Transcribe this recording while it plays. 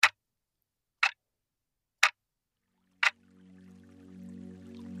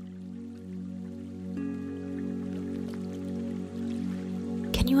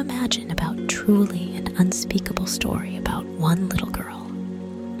you imagine about truly an unspeakable story about one little girl?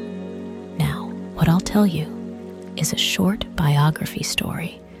 Now, what I'll tell you is a short biography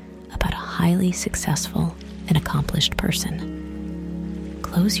story about a highly successful and accomplished person.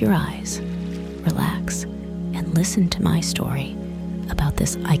 Close your eyes, relax, and listen to my story about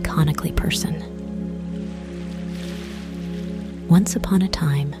this iconically person. Once upon a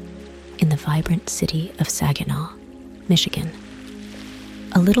time, in the vibrant city of Saginaw, Michigan,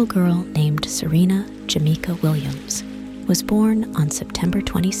 a little girl named Serena Jamaica Williams was born on September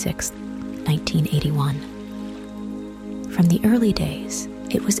 26, 1981. From the early days,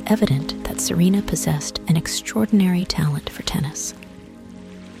 it was evident that Serena possessed an extraordinary talent for tennis.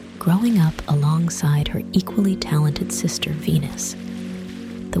 Growing up alongside her equally talented sister Venus,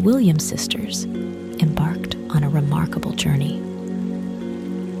 the Williams sisters embarked on a remarkable journey.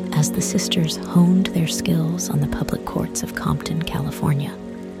 As the sisters honed their skills on the public courts of Compton, California,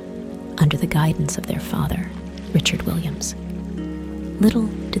 under the guidance of their father, Richard Williams, little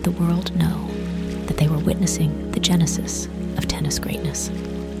did the world know that they were witnessing the genesis of tennis greatness.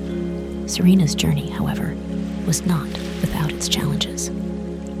 Serena's journey, however, was not without its challenges.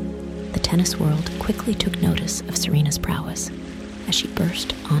 The tennis world quickly took notice of Serena's prowess as she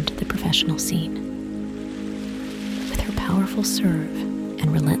burst onto the professional scene. With her powerful serve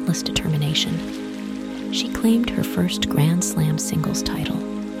and relentless determination, she claimed her first Grand Slam singles title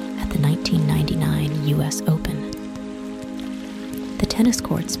at the 1999 U.S. Open. The tennis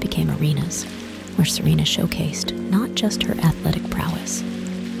courts became arenas where Serena showcased not just her athletic prowess,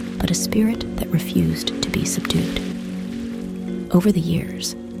 but a spirit that refused to be subdued. Over the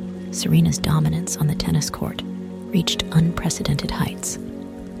years, Serena's dominance on the tennis court reached unprecedented heights.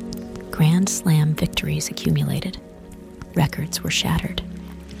 Grand Slam victories accumulated, records were shattered,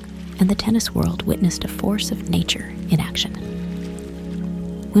 and the tennis world witnessed a force of nature in action.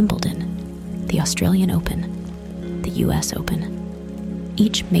 Wimbledon, the Australian Open, the US Open,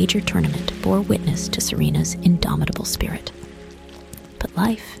 each major tournament bore witness to Serena's indomitable spirit. But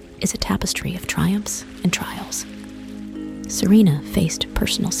life is a tapestry of triumphs and trials. Serena faced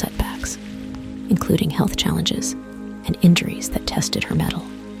personal setbacks, including health challenges and injuries that tested her mettle.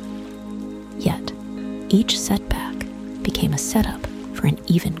 Yet, each setback became a setup for an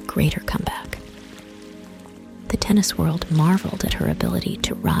even greater comeback. The tennis world marveled at her ability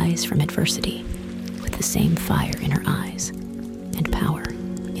to rise from adversity with the same fire in her eyes and power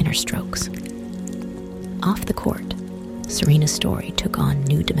in her strokes. Off the court, Serena's story took on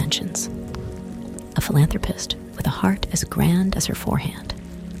new dimensions. A philanthropist with a heart as grand as her forehand,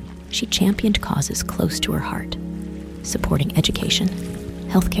 she championed causes close to her heart, supporting education,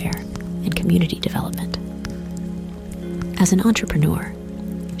 healthcare, and community development. As an entrepreneur,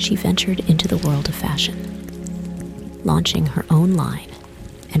 she ventured into the world of fashion, launching her own line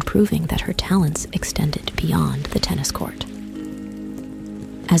and proving that her talents extended beyond the tennis court.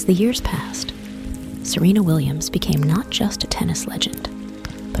 As the years passed, Serena Williams became not just a tennis legend,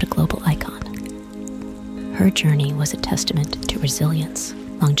 but a global icon. Her journey was a testament to resilience,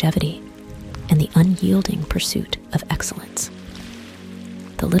 longevity, and the unyielding pursuit of excellence.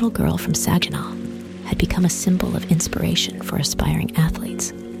 The little girl from Saginaw had become a symbol of inspiration for aspiring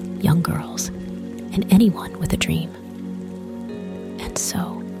athletes, young girls, and anyone with a dream. And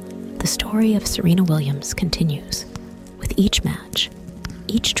so, the story of Serena Williams continues, with each match,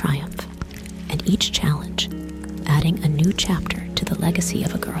 each triumph, and each challenge adding a new chapter to the legacy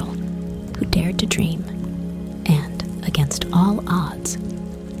of a girl who dared to dream and, against all odds,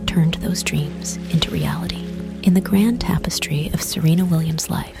 turned those dreams into reality. In the grand tapestry of Serena Williams'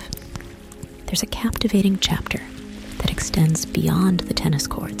 life, there's a captivating chapter that extends beyond the tennis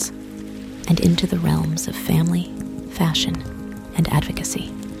courts and into the realms of family, fashion, and advocacy.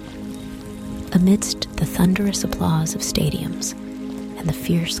 Amidst the thunderous applause of stadiums and the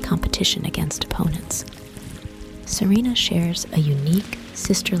fierce competition against opponents, Serena shares a unique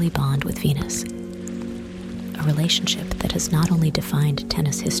sisterly bond with Venus, a relationship that has not only defined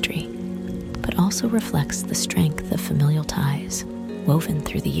tennis history, but also reflects the strength of familial ties woven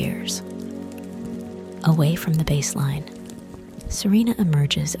through the years. Away from the baseline, Serena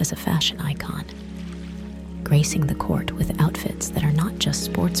emerges as a fashion icon, gracing the court with outfits that are not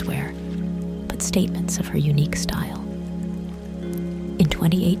just sportswear, but statements of her unique style. In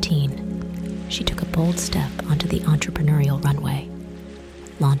 2018, she took a bold step onto the entrepreneurial runway,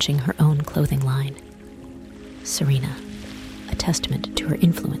 launching her own clothing line, Serena, a testament to her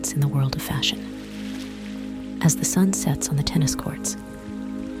influence in the world of fashion. As the sun sets on the tennis courts,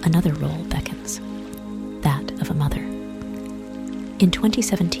 another role beckons, that of a mother. In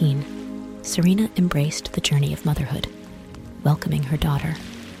 2017, Serena embraced the journey of motherhood, welcoming her daughter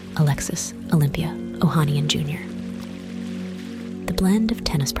Alexis Olympia Ohanian Jr. The blend of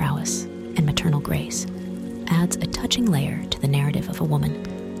tennis prowess and maternal grace adds a touching layer to the narrative of a woman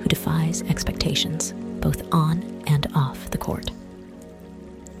who defies expectations both on and off the court.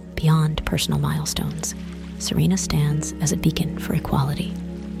 Beyond personal milestones, Serena stands as a beacon for equality.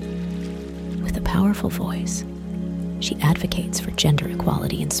 With a powerful voice, she advocates for gender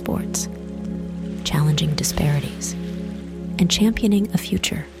equality in sports, challenging disparities, and championing a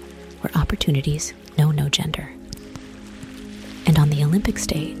future where opportunities know no gender. And on the Olympic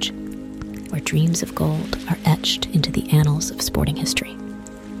stage, where dreams of gold are etched into the annals of sporting history,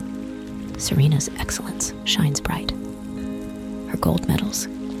 Serena's excellence shines bright. Her gold medals,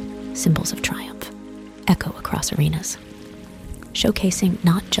 symbols of triumph, echo across arenas, showcasing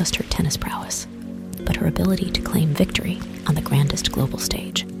not just her tennis prowess, but her ability to claim victory on the grandest global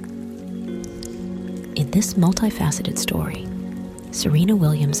stage. In this multifaceted story, Serena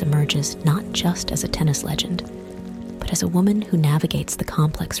Williams emerges not just as a tennis legend, but as a woman who navigates the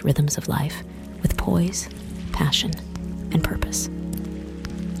complex rhythms of life with poise, passion, and purpose.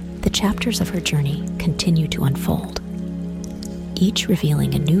 The chapters of her journey continue to unfold, each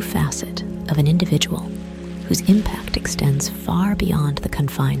revealing a new facet of an individual whose impact extends far beyond the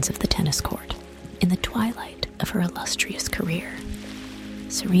confines of the tennis court. In the twilight of her illustrious career,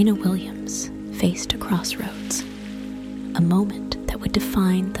 Serena Williams faced a crossroads, a moment that would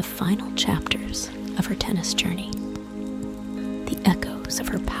define the final chapters of her tennis journey. The echoes of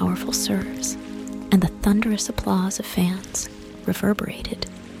her powerful serves and the thunderous applause of fans reverberated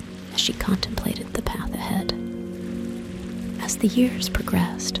as she contemplated the path ahead. As the years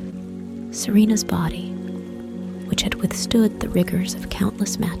progressed, Serena's body, which had withstood the rigors of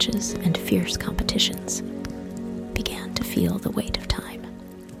countless matches and fierce competitions, began to feel the weight of time.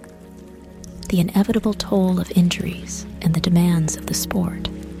 The inevitable toll of injuries and the demands of the sport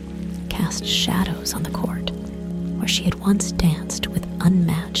cast shadows on the court, where she had once danced with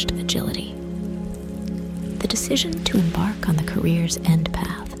unmatched agility. The decision to embark on the career's end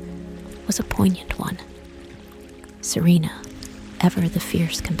path was a poignant one. Serena, ever the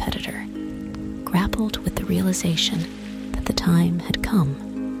fierce competitor, grappled with the realization that the time had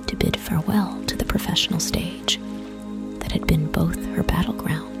come to bid farewell to the professional stage that had been both her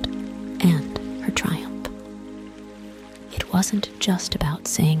battleground and her triumph. It wasn't just about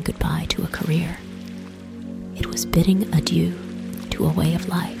saying goodbye to a career. It was bidding adieu to a way of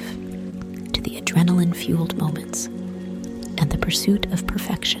life, to the adrenaline-fueled moments, and the pursuit of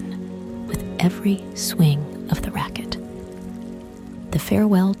perfection with every swing of the racket. The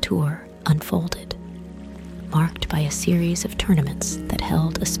farewell tour unfolded, marked by a series of tournaments that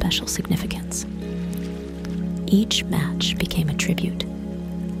held a special significance. Each match became a tribute,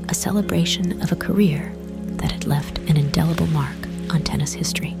 a celebration of a career that had left an indelible mark on tennis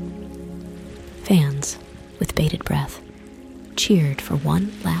history. Fans, with bated breath, cheered for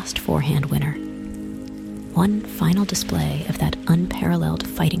one last forehand winner, one final display of that unparalleled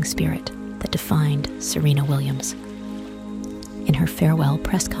fighting spirit that defined Serena Williams. In her farewell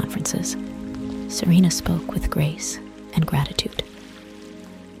press conferences, Serena spoke with grace and gratitude.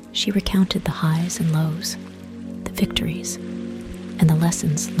 She recounted the highs and lows, the victories, and the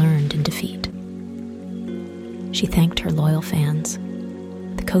lessons learned in defeat. She thanked her loyal fans,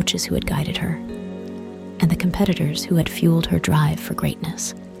 the coaches who had guided her, and the competitors who had fueled her drive for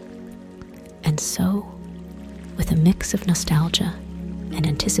greatness. And so, with a mix of nostalgia and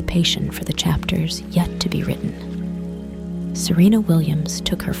anticipation for the chapters yet to be written, Serena Williams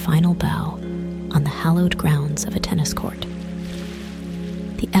took her final bow on the hallowed grounds of a tennis court.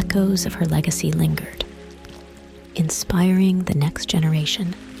 The echoes of her legacy lingered, inspiring the next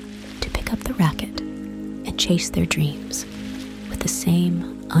generation to pick up the racket and chase their dreams with the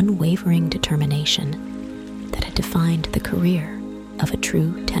same unwavering determination that had defined the career of a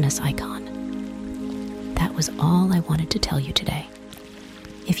true tennis icon. That was all I wanted to tell you today.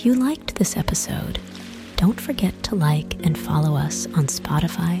 If you liked this episode, don't forget to like and follow us on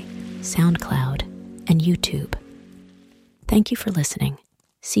Spotify, SoundCloud, and YouTube. Thank you for listening.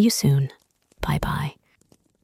 See you soon. Bye-bye.